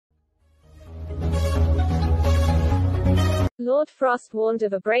Lord Frost warned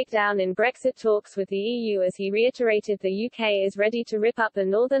of a breakdown in Brexit talks with the EU as he reiterated the UK is ready to rip up the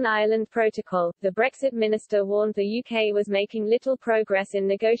Northern Ireland Protocol. The Brexit minister warned the UK was making little progress in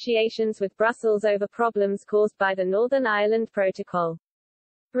negotiations with Brussels over problems caused by the Northern Ireland Protocol.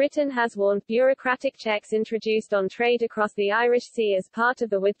 Britain has warned bureaucratic checks introduced on trade across the Irish Sea as part of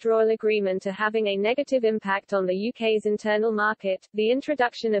the withdrawal agreement are having a negative impact on the UK's internal market. The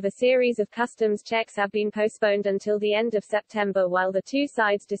introduction of a series of customs checks have been postponed until the end of September while the two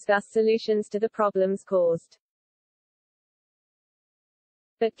sides discuss solutions to the problems caused.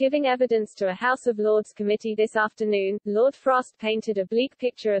 But giving evidence to a House of Lords committee this afternoon, Lord Frost painted a bleak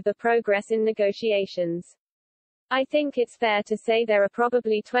picture of the progress in negotiations. I think it's fair to say there are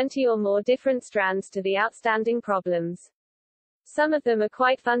probably 20 or more different strands to the outstanding problems. Some of them are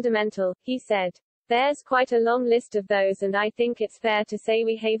quite fundamental, he said. There's quite a long list of those and I think it's fair to say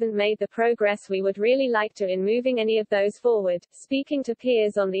we haven't made the progress we would really like to in moving any of those forward. Speaking to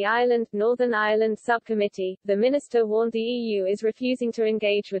peers on the Northern Ireland subcommittee, the minister warned the EU is refusing to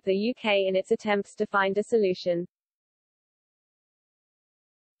engage with the UK in its attempts to find a solution.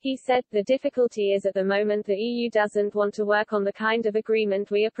 He said, the difficulty is at the moment the EU doesn't want to work on the kind of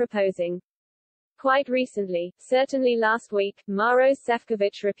agreement we are proposing. Quite recently, certainly last week, Maros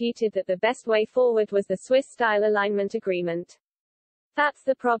Sefcovic repeated that the best way forward was the Swiss-style alignment agreement. That's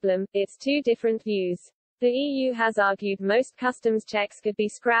the problem, it's two different views. The EU has argued most customs checks could be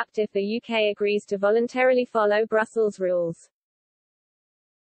scrapped if the UK agrees to voluntarily follow Brussels rules.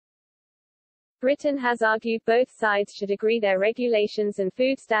 Britain has argued both sides should agree their regulations and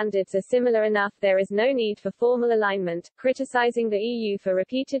food standards are similar enough there is no need for formal alignment. Criticizing the EU for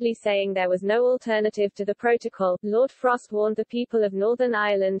repeatedly saying there was no alternative to the protocol, Lord Frost warned the people of Northern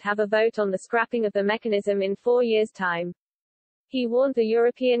Ireland have a vote on the scrapping of the mechanism in 4 years' time. He warned the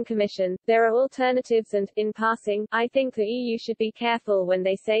European Commission, there are alternatives and, in passing, I think the EU should be careful when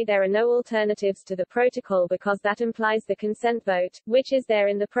they say there are no alternatives to the protocol because that implies the consent vote, which is there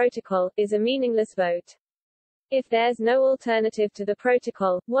in the protocol, is a meaningless vote. If there's no alternative to the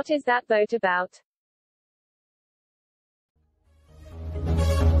protocol, what is that vote about?